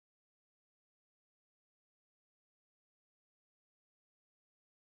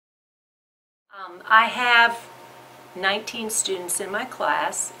I have 19 students in my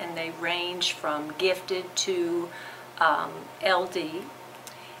class, and they range from gifted to LD,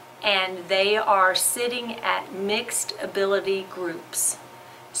 and they are sitting at mixed ability groups.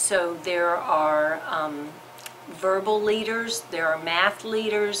 So there are verbal leaders, there are math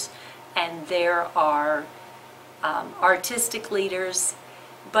leaders, and there are artistic leaders,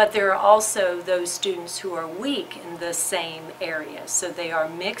 but there are also those students who are weak in the same area. So they are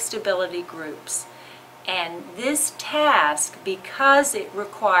mixed ability groups. And this task, because it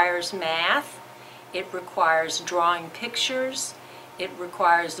requires math, it requires drawing pictures, it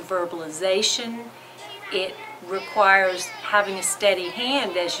requires verbalization, it requires having a steady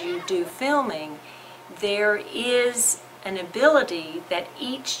hand as you do filming, there is an ability that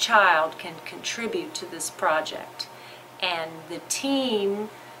each child can contribute to this project. And the team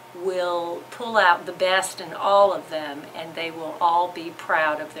will pull out the best in all of them, and they will all be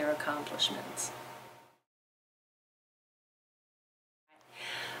proud of their accomplishments.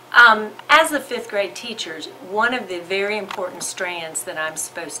 As a fifth grade teacher, one of the very important strands that I'm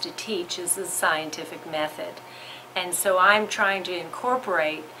supposed to teach is the scientific method. And so I'm trying to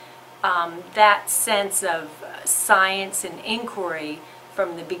incorporate that sense of science and inquiry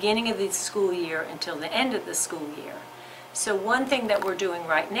from the beginning of the school year until the end of the school year. So one thing that we're doing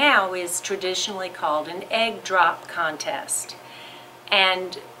right now is traditionally called an egg drop contest.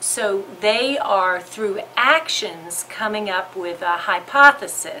 And so they are, through actions, coming up with a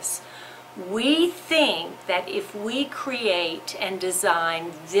hypothesis. We think that if we create and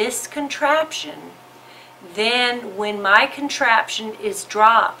design this contraption, then when my contraption is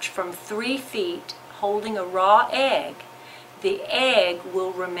dropped from 3 feet holding a raw egg, the egg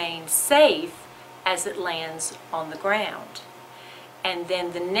will remain safe as it lands on the ground. And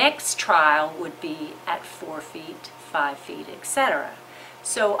then the next trial would be at 4 feet, 5 feet, etc.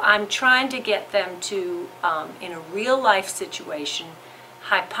 So I'm trying to get them to, in a real life situation,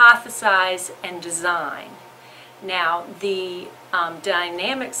 hypothesize and design. Now, the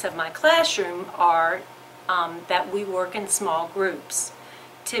dynamics of my classroom are that we work in small groups.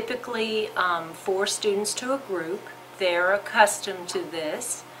 Typically 4 students to a group. They're accustomed to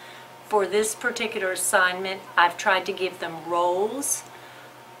this. For this particular assignment, I've tried to give them roles.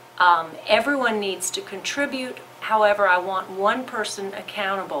 Everyone needs to contribute. However, I want one person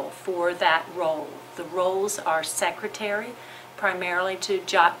accountable for that role. The roles are secretary, primarily to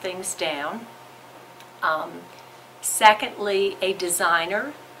jot things down. Secondly, a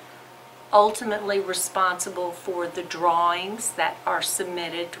designer, ultimately responsible for the drawings that are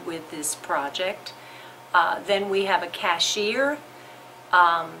submitted with this project. Then we have a cashier.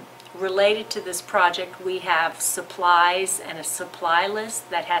 Related to this project, we have supplies and a supply list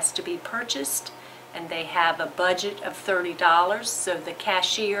that has to be purchased, and they have a budget of $30. So the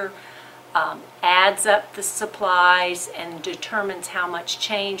cashier adds up the supplies and determines how much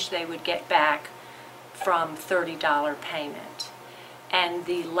change they would get back from $30 payment. And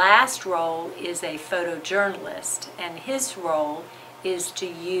the last role is a photojournalist, and his role is to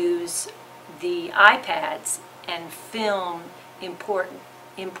use the iPads and film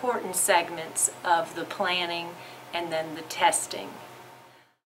important segments of the planning and then the testing.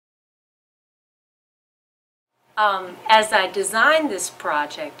 As I design this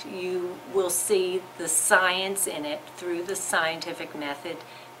project, you will see the science in it through the scientific method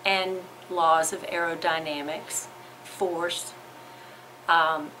and laws of aerodynamics, force,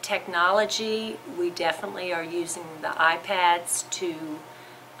 technology. We definitely are using the iPads to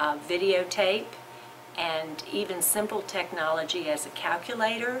videotape, and even simple technology as a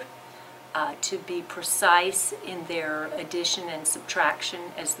calculator to be precise in their addition and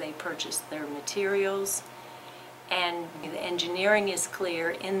subtraction as they purchase their materials. And the engineering is clear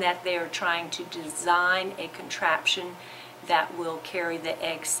in that they are trying to design a contraption that will carry the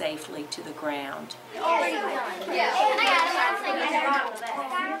egg safely to the ground.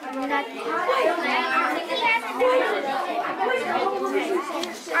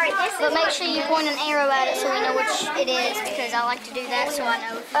 But make sure you point an arrow at it so we know which it is, because I like to do that so I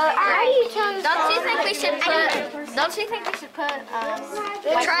know. Don't you think we should put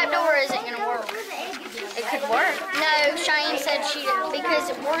the trapdoor isn't going to work? It could work. No, Cheyenne said she didn't,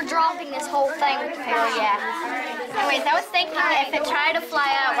 because we're dropping this whole thing with the parachute. Yeah. Anyways, I was thinking if it tried to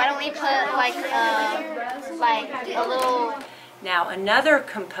fly out, why don't we put like a little... Now, another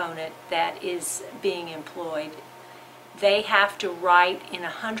component that is being employed, they have to write in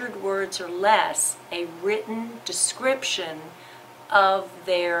 100 words or less a written description of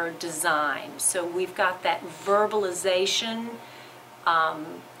their design. So we've got that verbalization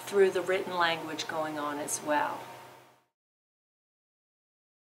through the written language going on as well.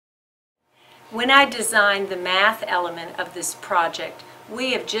 When I designed the math element of this project,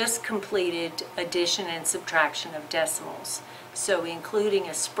 we have just completed addition and subtraction of decimals. So including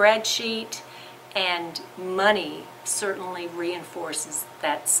a spreadsheet and money certainly reinforces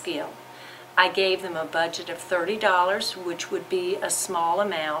that skill. I gave them a budget of $30, which would be a small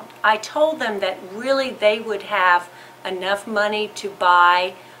amount. I told them that really they would have enough money to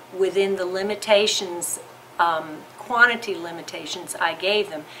buy within the limitations, quantity limitations I gave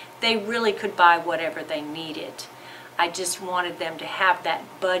them. They really could buy whatever they needed. I just wanted them to have that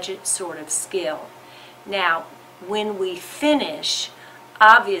budget sort of skill. Now, when we finish,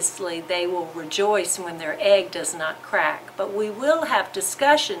 obviously they will rejoice when their egg does not crack, but we will have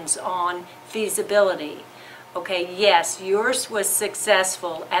discussions on feasibility. Okay, yes, yours was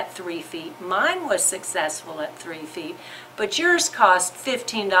successful at 3 feet, mine was successful at 3 feet, but yours cost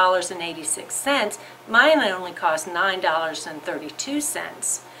 $15.86, mine only cost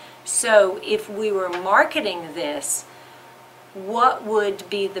 $9.32. So if we were marketing this, what would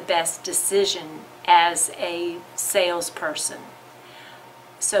be the best decision as a salesperson?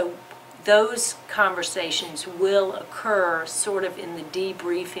 So those conversations will occur sort of in the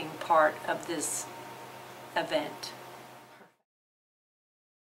debriefing part of this event.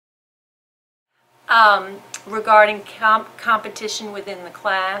 Regarding competition within the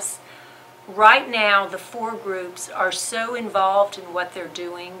class, right now the 4 groups are so involved in what they're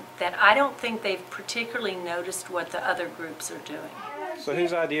doing that I don't think they've particularly noticed what the other groups are doing. So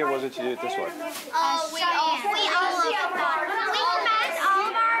whose idea was it to do it this way? We combined all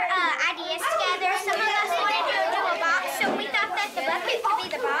of our ideas together. Some of us wanted to do a box, so we thought that the bucket could be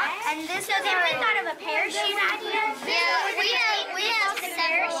the box. And so then we thought of a parachute idea. Yeah, we have the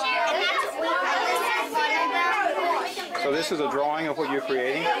parachute, and that's what we thought. This is one of them. So this is a drawing of what you're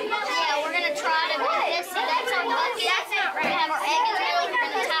creating? Yeah, we're going to try to make this. See, that's our bucket. That's not right. We're going to have our egg in the middle. We're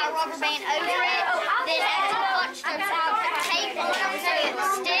going to tie a rubber band over it. Then after punch strips, we'll put tape on them so it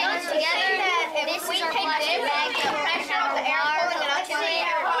sticks together. This is our plastic bag. We'll pressure on the wire to it.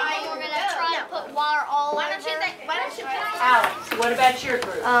 And we're going to try to put wire all over. Alex, what about your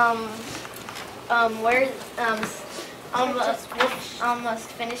group? We're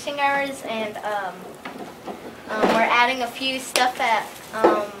almost finishing ours, and we're adding a few stuff at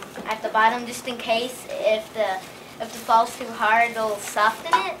the bottom just in case if the fall's too hard, it'll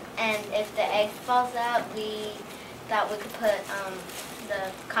soften it, and if the egg falls out, we thought we could put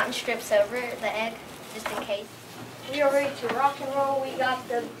the cotton strips over the egg just in case. We are ready to rock and roll. We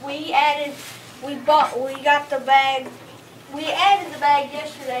added the bag. We added the bag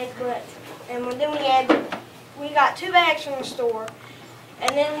yesterday, then we got 2 bags from the store,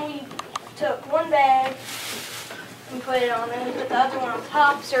 and then we took 1 bag and put it on, and we put the other one on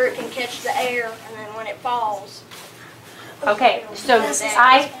top so it can catch the air, and then when it falls. Okay, so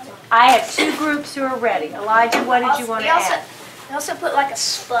I have 2 groups who are ready. Elijah, what did you want to add? We also put like a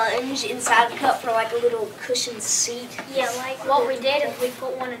sponge inside the cup for like a little cushioned seat. Yeah, like what we did is we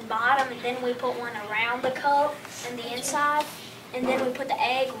put one in the bottom, and then we put one around the cup and the inside, and then we put the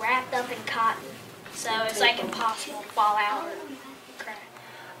egg wrapped up in cotton, so it's like impossible to fall out or crack.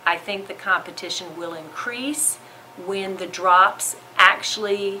 I think the competition will increase when the drops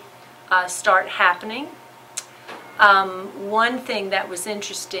actually start happening. One thing that was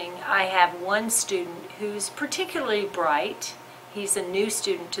interesting, I have one student who's particularly bright. He's a new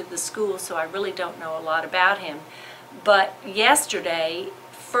student to the school, so I really don't know a lot about him. But yesterday,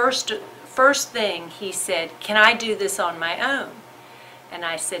 first thing he said, "Can I do this on my own?" And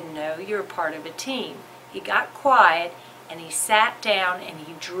I said, "No, you're part of a team." He got quiet and he sat down and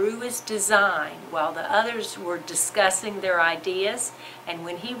he drew his design while the others were discussing their ideas. And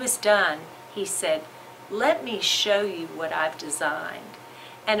when he was done, he said, "Let me show you what I've designed."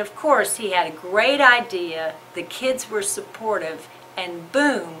 And of course, he had a great idea, the kids were supportive, and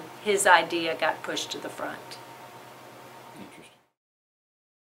boom, his idea got pushed to the front. Interesting.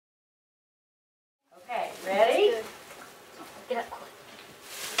 Okay, ready? Get up quick.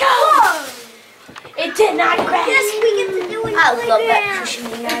 Go! It did not crack. Yes, we get to do it. I love that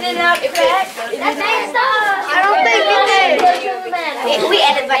cushioning. It did not crack. I don't think it did. We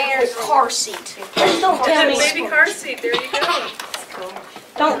added like a car seat. Don't tell me. Baby car seat. There you go. Cool.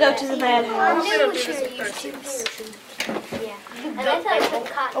 Don't go to the madhouse. We don't do this with car seats. Yeah. And I thought it was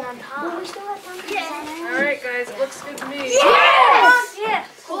cotton on top. All right, guys. It looks good to me. Yes! Yes!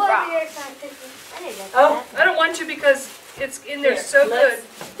 Oh, I don't want to because it's in there so good.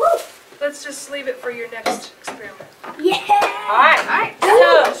 Let's just leave it for your next experiment. Yeah! all right.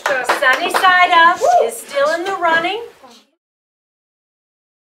 So, sunny side up is still in the running.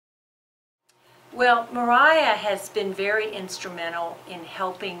 Well, Mariah has been very instrumental in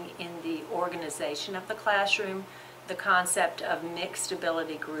helping in the organization of the classroom, the concept of mixed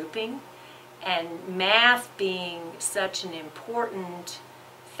ability grouping, and math being such an important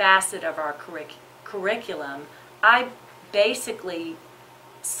facet of our curriculum. I basically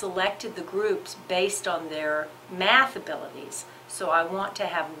selected the groups based on their math abilities. So I want to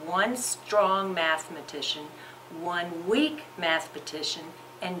have one strong mathematician, one weak mathematician,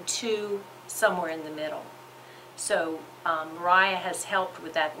 and two somewhere in the middle. So Mariah has helped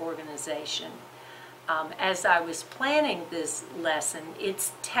with that organization. As I was planning this lesson,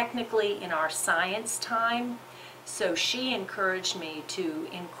 it's technically in our science time, so she encouraged me to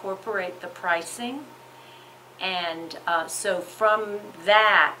incorporate the pricing, and so from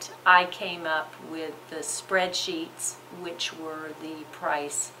that I came up with the spreadsheets, which were the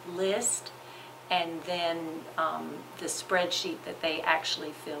price list, and then the spreadsheet that they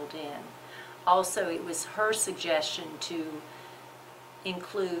actually filled in. Also, it was her suggestion to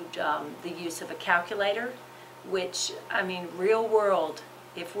include the use of a calculator, which, I mean, real world,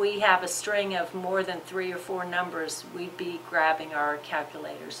 if we have a string of more than 3 or 4 numbers, we'd be grabbing our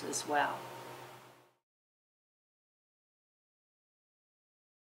calculators as well.